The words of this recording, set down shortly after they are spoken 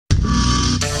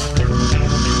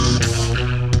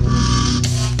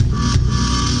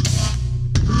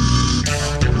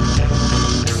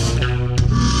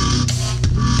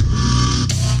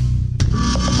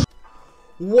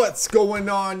What's going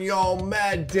on, y'all?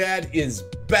 Mad Dad is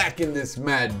back in this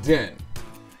Mad Den.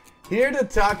 Here to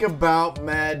talk about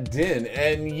Mad Den.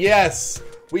 And yes,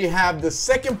 we have the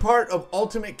second part of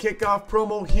Ultimate Kickoff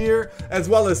promo here, as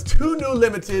well as 2 new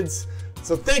limiteds.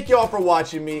 So thank y'all for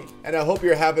watching me, and I hope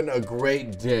you're having a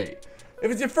great day.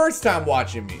 If it's your first time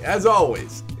watching me, as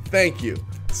always, thank you.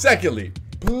 Secondly,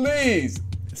 please,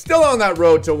 still on that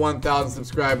road to 1,000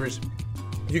 subscribers.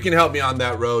 You can help me on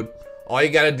that road. All you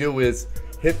gotta do is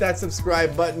hit that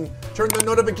subscribe button, turn the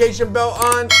notification bell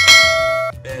on,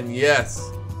 and yes,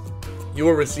 you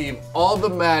will receive all the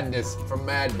madness from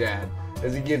Mad Dad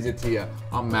as he gives it to you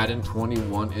on Madden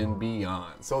 21 and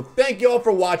beyond. So thank you all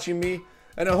for watching me,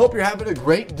 and I hope you're having a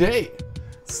great day.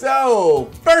 So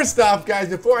first off, guys,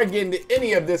 before I get into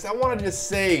any of this, I want to just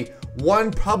say one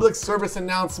public service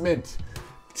announcement.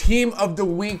 Team of the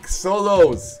Week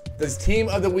solos. This Team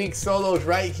of the Week solos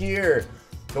right here.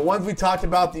 The ones we talked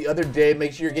about the other day.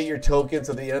 Make sure you get your tokens.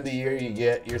 So at the end of the year, you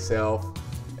get yourself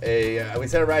a, we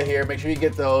said it right here. Make sure you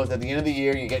get those. At the end of the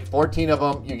year, you get 14 of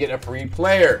them. You get a free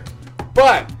player.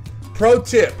 But, pro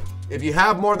tip, if you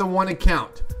have more than one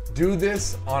account, do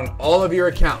this on all of your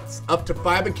accounts. Up to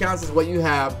 5 accounts is what you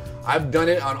have. I've done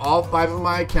it on all 5 of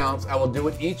my accounts. I will do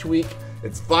it each week.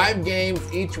 It's 5 games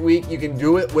each week. You can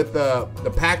do it with the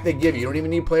pack they give you. You don't even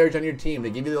need players on your team.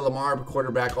 They give you the Lamar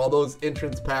quarterback. All those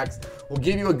entrance packs will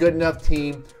give you a good enough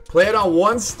team. Play it on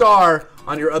 1 star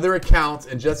on your other accounts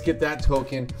and just get that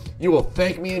token. You will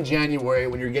thank me in January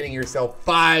when you're getting yourself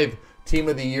 5 Team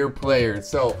of the Year players.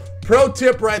 So pro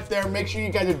tip right there. Make sure you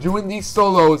guys are doing these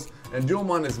solos and do them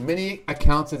on as many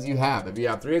accounts as you have. If you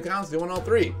have 3 accounts, do them on all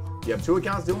 3. If you have 2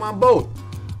 accounts, do them on both.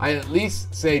 I at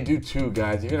least say do 2,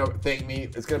 guys. You're gonna thank me.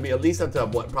 It's gonna be at least up to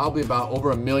what, probably about over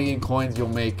 1 million coins you'll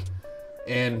make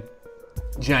in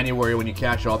January when you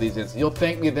cash all these in. So you'll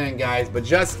thank me then, guys. But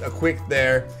just a quick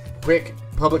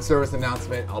public service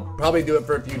announcement. I'll probably do it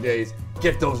for a few days.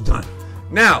 Get those done.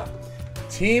 Now,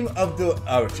 Team of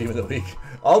the Week.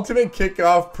 Ultimate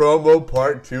Kickoff promo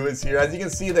part 2 is here. As you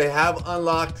can see, they have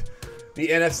unlocked the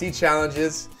NFC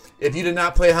challenges. If you did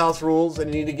not play house rules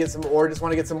and you need to get some, or just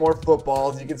want to get some more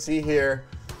footballs, you can see here,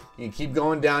 you can keep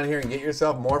going down here and get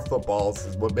yourself more footballs,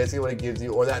 is basically what it gives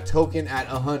you, or that token at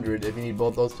 100 if you need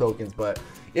both those tokens. But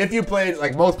if you played,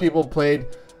 like most people played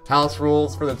house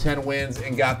rules for the 10 wins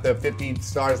and got the 50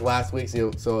 stars last week,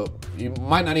 so you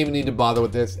might not even need to bother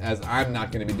with this, as I'm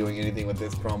not going to be doing anything with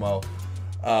this promo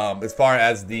as far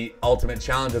as the ultimate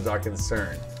challenges are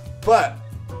concerned. But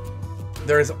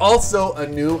there is also a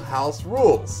new house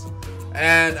rules,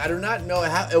 and I do not know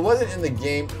how, it wasn't in the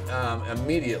game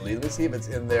immediately. Let me see if it's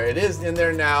in there. It is in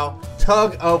there now.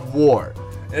 Tug of War.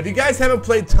 And if you guys haven't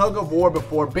played Tug of War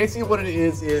before, basically what it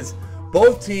is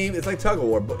both teams, it's like Tug of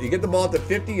War, but you get the ball at the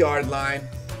 50-yard line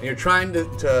and you're trying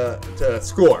to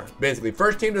score. Basically,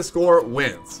 first team to score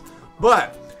wins.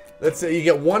 But let's say you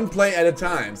get 1 play at a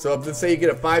time. So if, let's say you get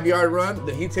a 5-yard run,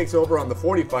 then he takes over on the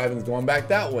 45 and is going back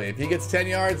that way. If he gets 10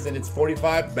 yards, then it's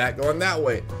 45, back going that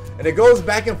way. And it goes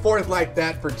back and forth like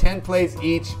that for 10 plays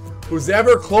each. Who's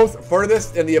ever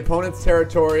furthest in the opponent's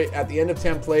territory at the end of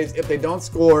 10 plays, if they don't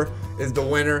score, is the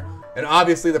winner. And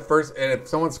obviously and if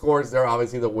someone scores, they're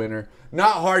obviously the winner.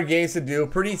 Not hard games to do,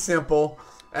 pretty simple.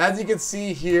 As you can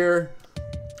see here,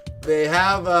 they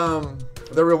have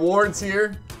the rewards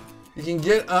here. You can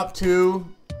get up to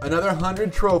another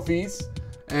 100 trophies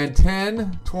and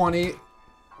 10, 20,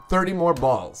 30 more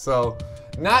balls. So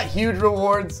not huge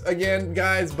rewards again,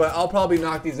 guys, but I'll probably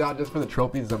knock these out just for the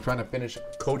trophies. I'm trying to finish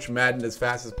Coach Madden as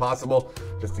fast as possible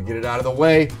just to get it out of the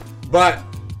way. But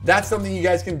that's something you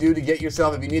guys can do to get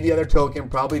yourself, if you need the other token,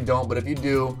 probably don't, but if you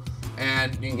do,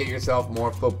 and you can get yourself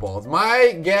more footballs.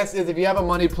 My guess is if you have a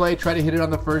money play, try to hit it on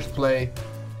the first play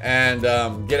and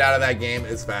get out of that game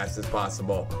as fast as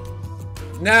possible.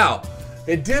 Now,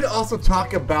 they did also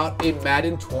talk about a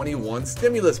Madden 21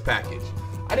 stimulus package.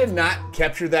 I did not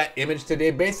capture that image today.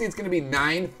 Basically, it's going to be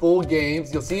 9 full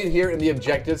games. You'll see it here in the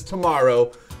objectives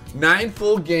tomorrow. 9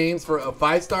 full games for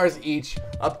 5 stars each,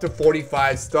 up to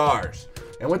 45 stars.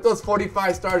 And what those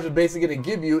 45 stars are basically going to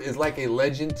give you is like a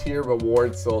legend tier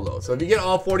reward solo. So if you get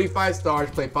all 45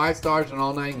 stars, play 5 stars in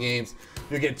all 9 games,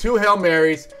 you'll get 2 Hail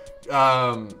Marys, 2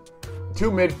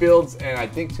 midfields, and I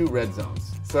think 2 red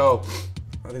zones. So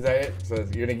is that it? So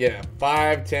you're going to get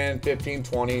 5, 10, 15,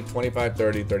 20, 25,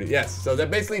 30, 30. Yes, so they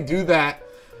basically do that.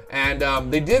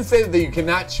 And they did say that you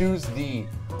cannot choose the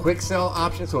quick sell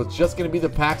option, so it's just going to be the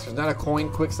packs. There's not a coin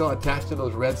quick sell attached to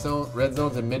those red zones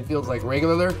and midfields like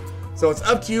regular. So it's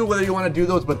up to you whether you want to do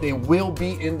those, but they will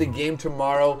be in the game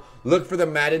tomorrow. Look for the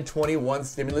Madden 21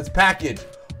 stimulus package.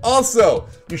 Also,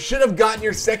 you should have gotten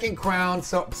your second crown,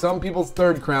 some people's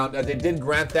third crown. They did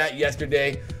grant that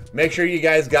yesterday. Make sure you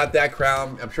guys got that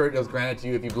crown. I'm sure it was granted to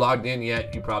you. If you've logged in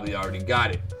yet, you probably already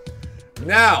got it.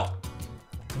 Now,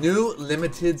 new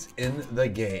limiteds in the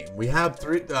game. We have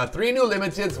three new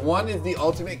limiteds. One is the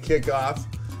ultimate kickoff.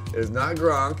 It is not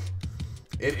Gronk.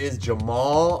 It is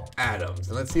Jamal Adams.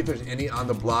 And let's see if there's any on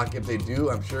the block. If they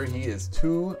do, I'm sure he is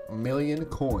 2 million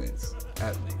coins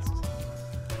at least.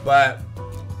 But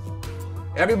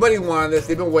everybody wanted this.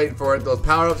 They've been waiting for it. Those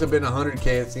power-ups have been 100K,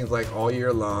 it seems like, all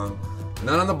year long.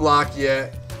 None on the block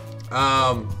yet.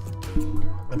 I'm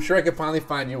sure I could finally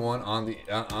find you one on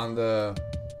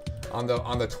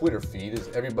the Twitter feed.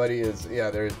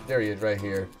 Yeah, there he is right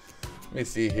here. Let me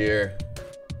see here.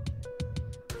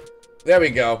 There we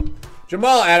go.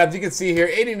 Jamal Adams, you can see here,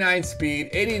 89 speed,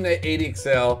 80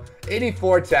 excel,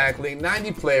 84 tackling,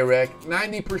 90 play rec,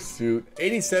 90 pursuit,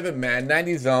 87 man,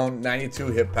 90 zone, 92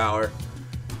 hit power.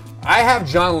 I have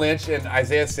John Lynch and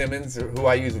Isaiah Simmons, who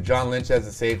I use with John Lynch as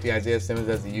a safety, Isaiah Simmons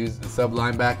as the sub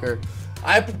linebacker.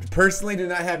 I personally do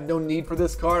not have no need for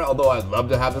this card, although I'd love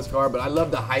to have this card, but I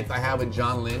love the height I have with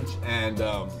John Lynch and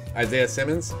Isaiah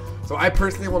Simmons. So I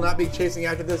personally will not be chasing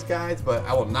after this, guys, but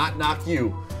I will not knock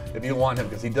you if you want him,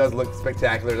 because he does look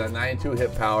spectacular. That 92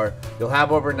 hit power. He'll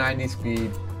have over 90 speed.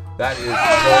 That is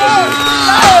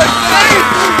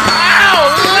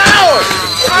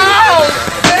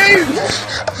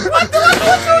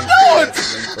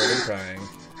totally crying.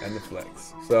 And the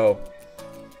flex. So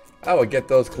I will get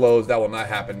those closed. That will not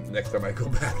happen next time I go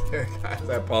back there, guys.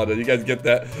 I apologize. You guys get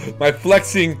that? My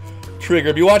flexing trigger.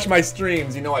 If you watch my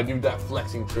streams, you know I do that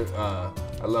flexing trick.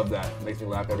 I love that. It makes me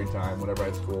laugh every time whenever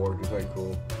I score. It's very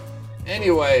cool.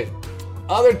 Anyway,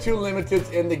 other two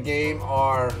limiteds in the game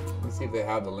are, let me see if they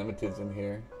have the limiteds in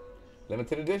here.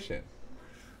 Limited edition.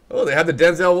 Oh, they have the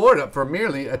Denzel Ward up for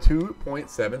merely a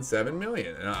 2.77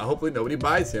 million. And hopefully nobody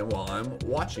buys him while I'm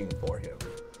watching for him.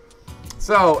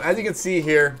 So, as you can see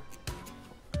here,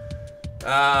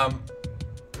 not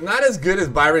as good as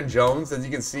Byron Jones. As you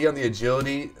can see on the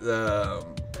agility, the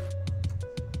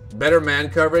better man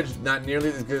coverage, not nearly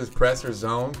as good as press or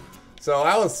zone. So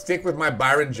I will stick with my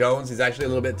Byron Jones. He's actually a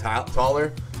little bit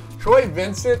taller. Troy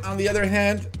Vincent, on the other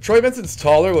hand, Troy Vincent's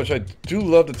taller, which I do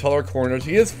love the taller corners.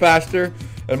 He is faster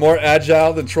and more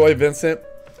agile than Troy Vincent.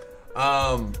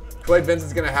 Troy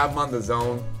Vincent's gonna have him on the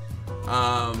zone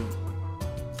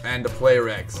and the play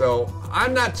rec. So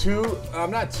I'm not too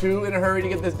in a hurry to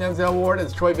get this Denzel Ward,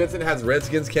 as Troy Vincent has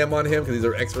Redskins chem on him because he's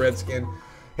an ex-Redskin.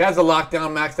 He has a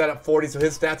lockdown maxed out at 40, so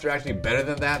his stats are actually better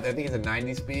than that. I think he's a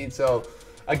 90 speed. So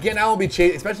again, I will be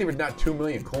chasing, especially if it's not 2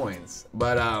 million coins.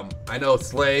 But I know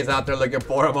Slay's out there looking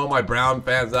for him. All my Brown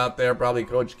fans out there, probably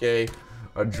Coach K,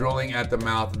 are drooling at the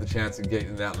mouth of the chance of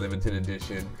getting that limited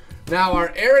edition. Now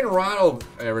our Aaron Ronalds,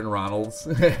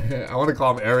 I want to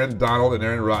call him Aaron Donald and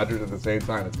Aaron Rodgers at the same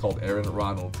time. It's called Aaron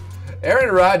Ronalds.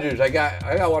 Aaron Rodgers, I got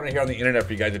one here on the internet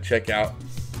for you guys to check out.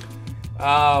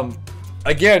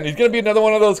 Again, he's going to be another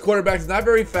one of those quarterbacks. Not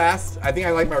very fast. I think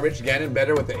I like my Rich Gannon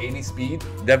better with the 80 speed.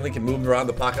 Definitely can move around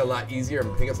the pocket a lot easier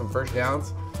and pick up some first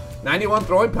downs. 91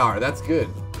 throwing power. That's good.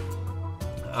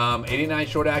 89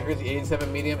 short accuracy,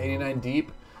 87 medium, 89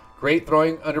 deep. Great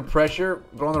throwing under pressure,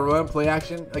 throwing the run, play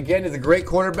action. Again, is a great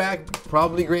quarterback.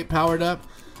 Probably great powered up.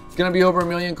 It's going to be over 1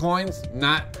 million coins.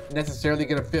 Not necessarily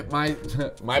going to fit my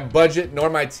my budget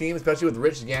nor my team, especially with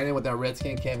Rich Gannon with that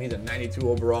Redskin cam. He's a 92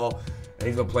 overall. And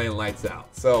he's been playing lights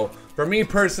out. So for me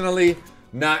personally,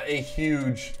 not a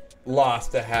huge loss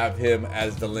to have him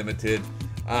as the limited.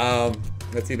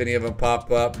 Let's see if any of them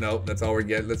pop up. Nope, that's all we're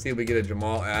getting. Let's see if we get a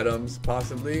Jamal Adams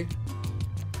possibly.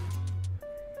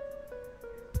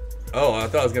 Oh, I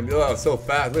thought it was gonna be, oh, so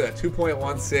fast. Look at that,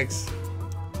 2.16.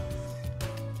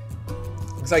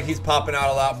 Looks like he's popping out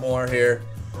a lot more here.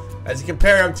 As you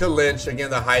compare him to Lynch,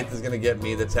 again, the height is gonna get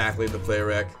me, the tackling, the play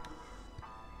rec.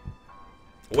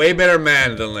 Way better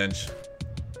man than Lynch.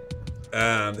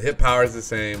 The hit power is the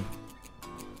same.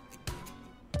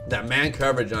 That man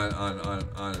coverage on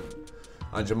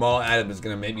Jamal Adams is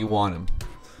gonna make me want him.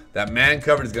 That man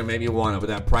coverage is gonna make me want him, but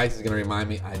that price is gonna remind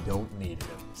me I don't need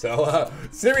him. So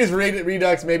series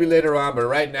redux maybe later on, but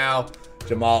right now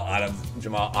Jamal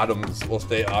Adams will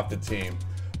stay off the team.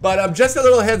 But just a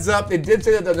little heads up, they did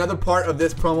say that another part of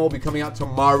this promo will be coming out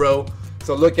tomorrow,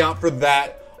 so look out for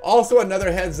that. Also,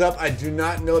 another heads up, I do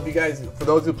not know if you guys, for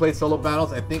those who play solo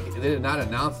battles, I think they did not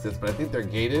announce this, but I think they're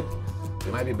gated.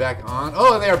 They might be back on.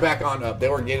 Oh, they are back on up. They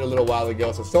were gated a little while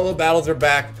ago, so solo battles are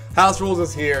back. House rules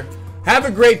is here. Have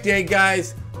a great day,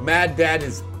 guys. Mad Dad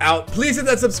is out. Please hit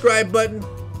that subscribe button.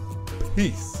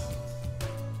 Peace.